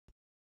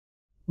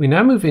We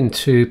now move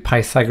into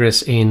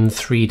Pythagoras in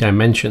 3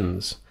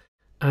 dimensions.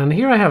 And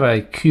here I have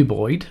a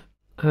cuboid,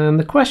 and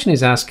the question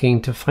is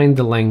asking to find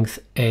the length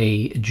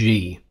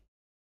AG.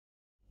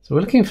 So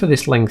we're looking for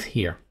this length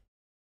here.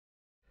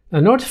 Now,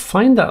 in order to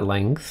find that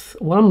length,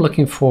 what I'm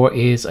looking for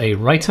is a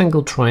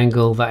right-angled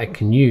triangle that I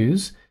can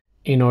use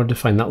in order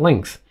to find that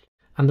length.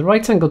 And the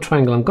right-angled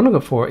triangle I'm going to go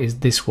for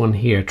is this one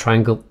here,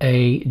 triangle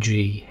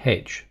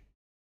AGH.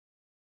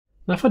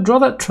 Now, if I draw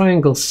that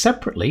triangle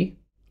separately,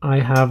 I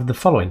have the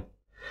following.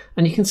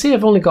 And you can see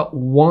I've only got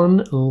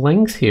one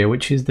length here,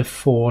 which is the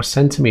 4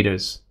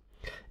 centimeters.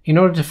 In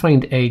order to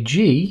find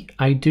AG,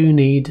 I do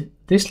need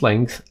this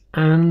length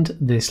and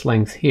this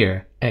length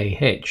here,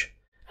 AH.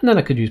 And then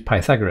I could use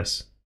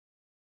Pythagoras.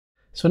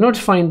 So in order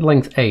to find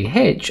length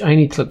AH, I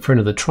need to look for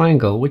another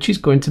triangle, which is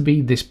going to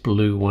be this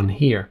blue one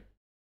here.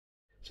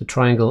 So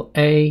triangle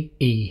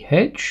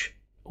AEH,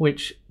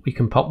 which we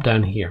can pop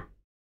down here.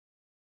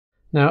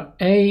 Now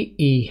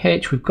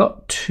AEH, we've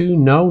got 2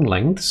 known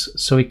lengths,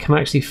 so we can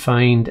actually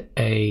find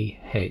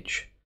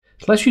AH.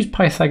 So let's use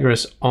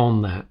Pythagoras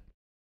on that.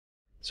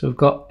 So we've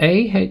got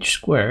AH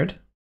squared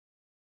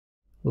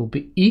will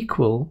be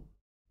equal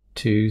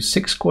to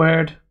 6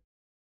 squared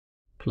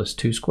plus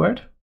 2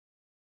 squared.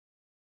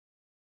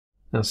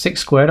 Now 6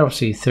 squared,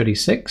 obviously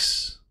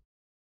 36,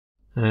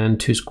 and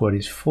 2 squared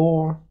is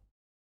 4,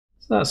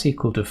 so that's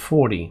equal to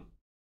 40.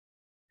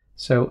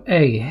 So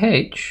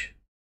AH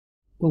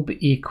will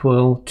be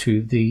equal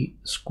to the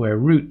square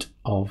root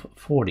of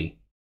 40.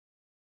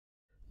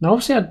 Now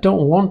obviously I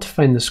don't want to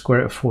find the square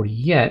root of 40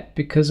 yet,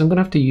 because I'm going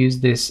to have to use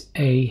this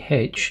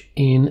AH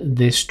in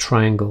this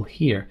triangle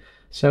here.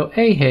 So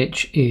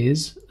AH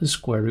is the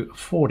square root of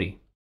 40.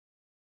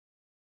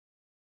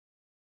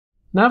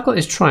 Now I've got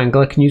this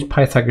triangle, I can use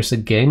Pythagoras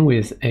again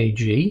with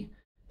AG.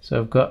 So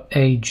I've got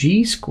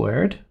AG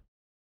squared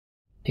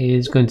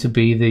is going to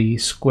be the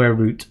square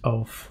root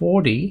of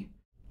 40,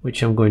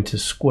 which I'm going to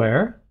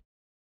square,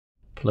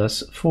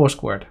 plus 4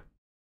 squared.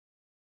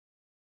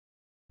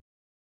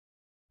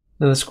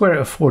 Now the square root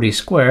of 40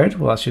 squared,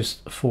 well, that's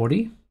just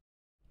 40.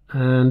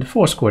 And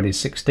 4 squared is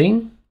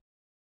 16.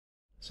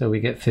 So we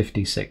get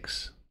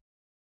 56.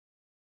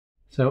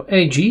 So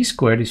AG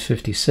squared is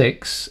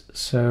 56.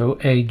 So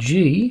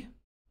AG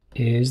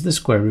is the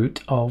square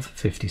root of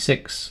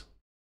 56.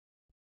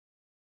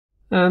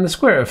 And the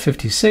square root of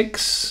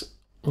 56,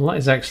 well, that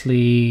is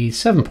actually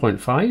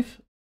 7.5.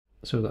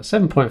 So we've got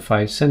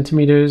 7.5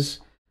 centimeters,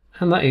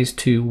 and that is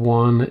to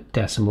 1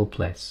 decimal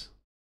place.